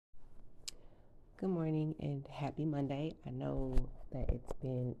Good morning and happy Monday. I know that it's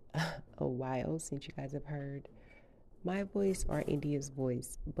been a while since you guys have heard my voice or India's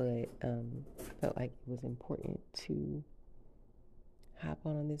voice, but I felt like it was important to hop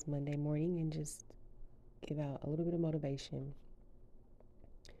on this Monday morning and just give out a little bit of motivation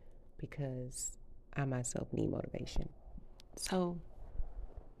because I myself need motivation. So,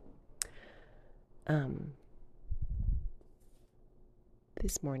 um,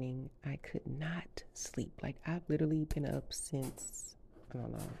 this morning I could not sleep. Like I've literally been up since I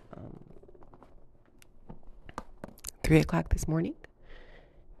don't know, 3 o'clock this morning.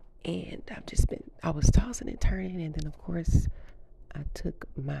 And I was tossing and turning. And then, of course, I took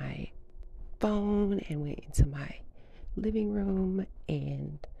my phone and went into my living room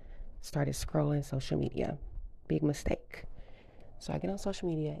and started scrolling social media. Big mistake. So I get on social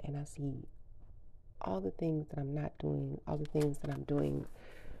media and I see all the things that I'm not doing, all the things that I'm doing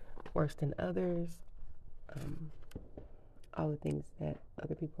worse than others, um, all the things that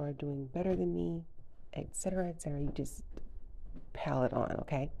other people are doing better than me, etc., etc. You just pile it on,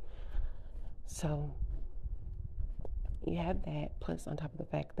 okay? So you have that, plus on top of the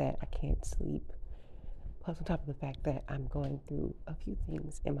fact that I can't sleep, plus on top of the fact that I'm going through a few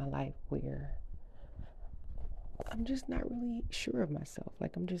things in my life where I'm just not really sure of myself.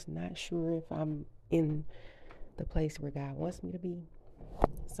 Like, I'm just not sure if I'm in the place where God wants me to be.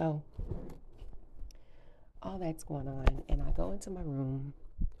 So, all that's going on, and I go into my room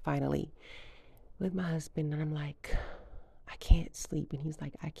finally with my husband, and I'm like, I can't sleep. And he's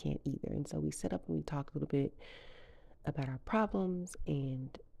like, I can't either. And so we sit up and we talk a little bit about our problems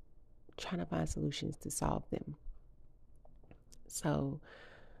and trying to find solutions to solve them. So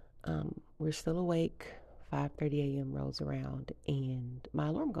we're still awake. 5:30 a.m. rolls around and my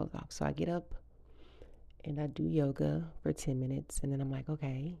alarm goes off. So I get up and I do yoga for 10 minutes. And then I'm like,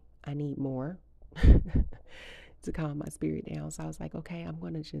 okay, I need more to calm my spirit down. So I was like, okay, I'm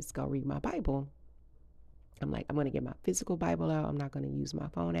going to just go read my Bible. I'm like, I'm going to get my physical Bible out. I'm not going to use my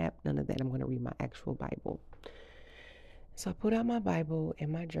phone app. None of that. I'm going to read my actual Bible. So I put out my Bible and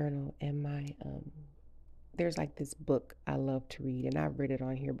my journal and there's like this book I love to read, and I've read it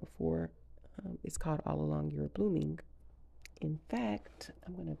on here before. It's called All Along You're Blooming. In fact,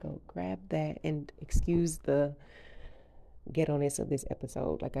 I'm going to go grab that and excuse the ghetto-ness of this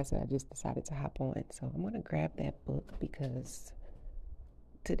episode. Like I said, I just decided to hop on. So I'm going to grab that book because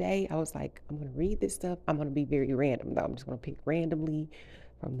today I was like, I'm going to read this stuff. I'm going to be very random, though. I'm just going to pick randomly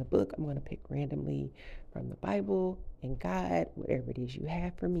from the book. I'm going to pick randomly from the Bible and God, whatever it is you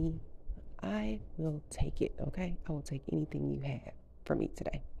have for me. I will take it, okay? I will take anything you have for me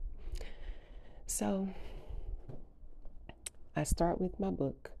today. So I start with my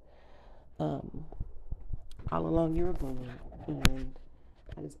book, All Along You're Blooming, and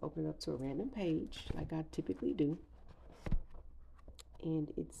I just open it up to a random page like I typically do.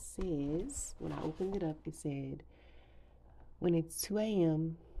 And it says, when I opened it up, it said, when it's 2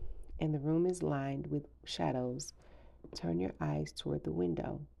 a.m. and the room is lined with shadows, turn your eyes toward the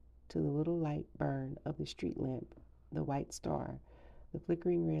window to the little light burn of the street lamp, the white star, the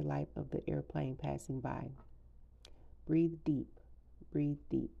flickering red light of the airplane passing by. Breathe deep, breathe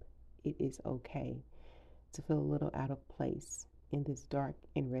deep. It is okay to feel a little out of place in this dark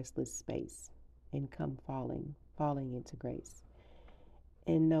and restless space and come falling into grace.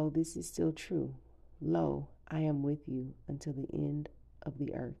 And know this is still true. Lo, I am with you until the end of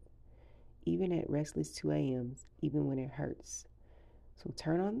the earth, even at restless 2 a.m.s, even when it hurts. So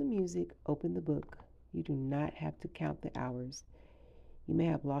turn on the music, open the book. You do not have to count the hours. You may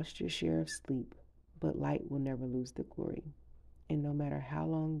have lost your share of sleep, but light will never lose the glory. And no matter how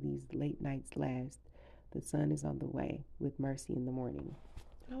long these late nights last, the sun is on the way with mercy in the morning.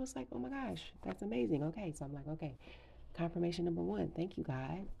 And I was like, oh my gosh, that's amazing. Okay, so I'm like, okay, confirmation number one. Thank you,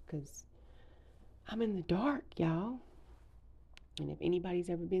 God, because I'm in the dark, y'all. And if anybody's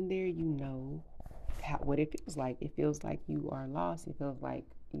ever been there, you know what it feels like. It feels like you are lost. It feels like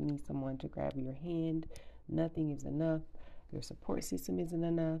you need someone to grab your hand. Nothing is enough. Your support system isn't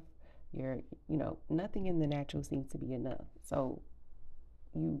enough. Nothing in the natural seems to be enough. So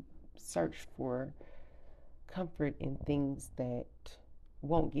you search for comfort in things that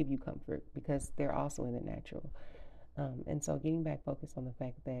won't give you comfort because they're also in the natural. And so getting back focused on the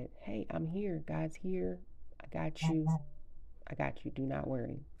fact that, hey, I'm here. God's here. I got you. I got you. Do not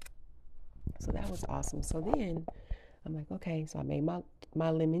worry. So that was awesome. So then I'm like, okay, so I made my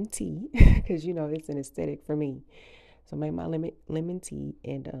lemon tea because it's an aesthetic for me. So I made my lemon tea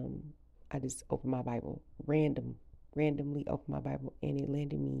and I just opened my Bible, randomly opened my Bible, and it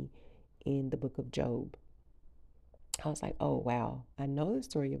landed me in the book of Job. I was like, oh, wow, I know the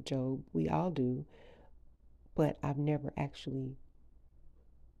story of Job. We all do, but I've never actually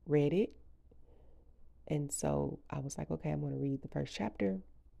read it. And so I was like, okay, I'm going to read the first chapter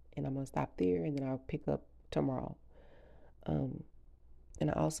and I'm going to stop there and then I'll pick up tomorrow. And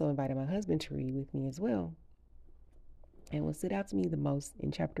I also invited my husband to read with me as well. And what stood out to me the most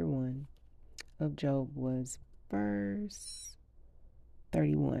in chapter 1 of Job was verse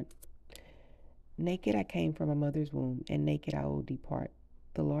 31. Naked I came from my mother's womb, and naked I will depart.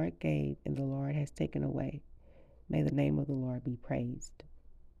 The Lord gave, and the Lord has taken away. May the name of the Lord be praised.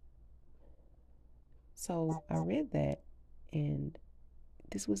 So I read that, and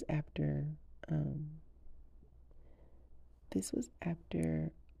this was after, um,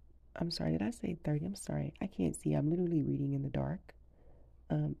 I'm sorry, did I say 30? I'm sorry, I can't see. I'm literally reading in the dark.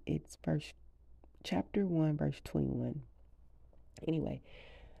 It's chapter 1, verse 21. Anyway,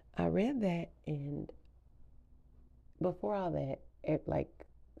 I read that, and before all that, like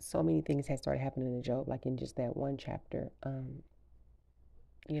so many things had started happening to Job, like in just that one chapter.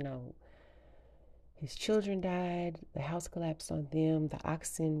 You know, his children died, the house collapsed on them, the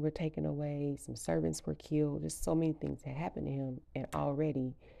oxen were taken away, some servants were killed. Just so many things had happened to him, and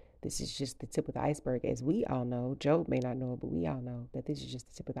already this is just the tip of the iceberg, as we all know. Job may not know it, but we all know that this is just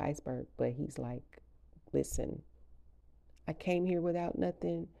the tip of the iceberg. But he's like, listen, I came here without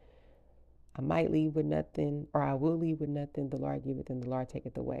nothing. I might leave with nothing, or I will leave with nothing. The Lord giveth and the Lord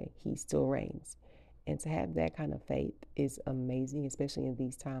taketh away. He still reigns. And to have that kind of faith is amazing, especially in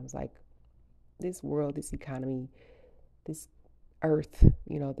these times. Like this world, this economy, this earth,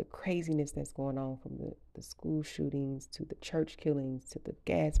 the craziness that's going on, from the school shootings to the church killings to the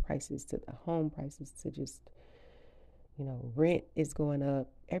gas prices to the home prices to just, rent is going up.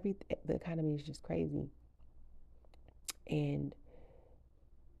 The economy is just crazy. And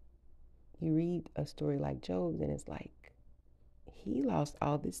you read a story like Job's, and it's like he lost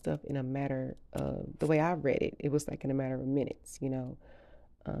all this stuff in a matter of, the way I read it, it was like in a matter of minutes,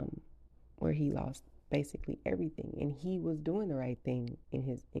 where he lost basically everything, and he was doing the right thing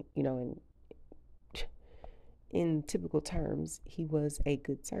in typical terms. He was a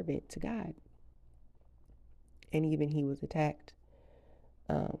good servant to God, and even he was attacked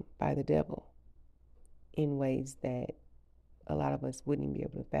by the devil in ways that a lot of us wouldn't even be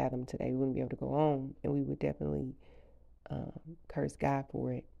able to fathom today. We wouldn't be able to go on, and we would definitely curse God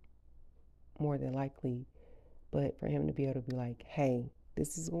for it, more than likely. But for him to be able to be like, hey,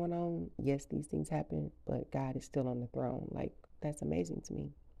 this is going on. Yes, these things happen, but God is still on the throne. Like, that's amazing to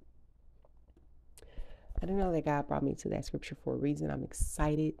me. I do know that God brought me to that scripture for a reason. I'm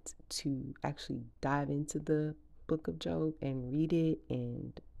excited to actually dive into the book of Job and read it,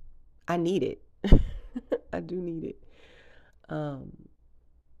 and I need it. I do need it.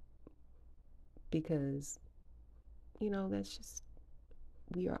 Because, that's just,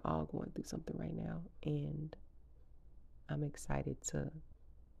 we are all going through something right now, and I'm excited to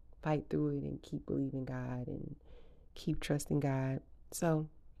fight through it and keep believing God and keep trusting God. So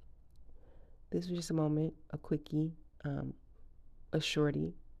this was just a moment, a quickie, a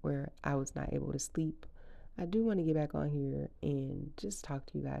shorty where I was not able to sleep. I do want to get back on here and just talk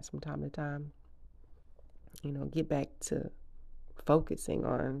to you guys from time to time. Get back to focusing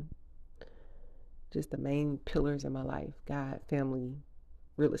on just the main pillars in my life: God, family,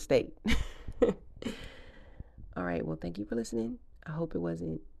 real estate. All right. Well, thank you for listening. I hope it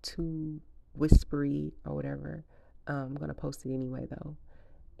wasn't too whispery or whatever. I'm going to post it anyway, though.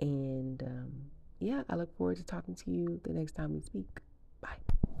 And yeah, I look forward to talking to you the next time we speak. Bye.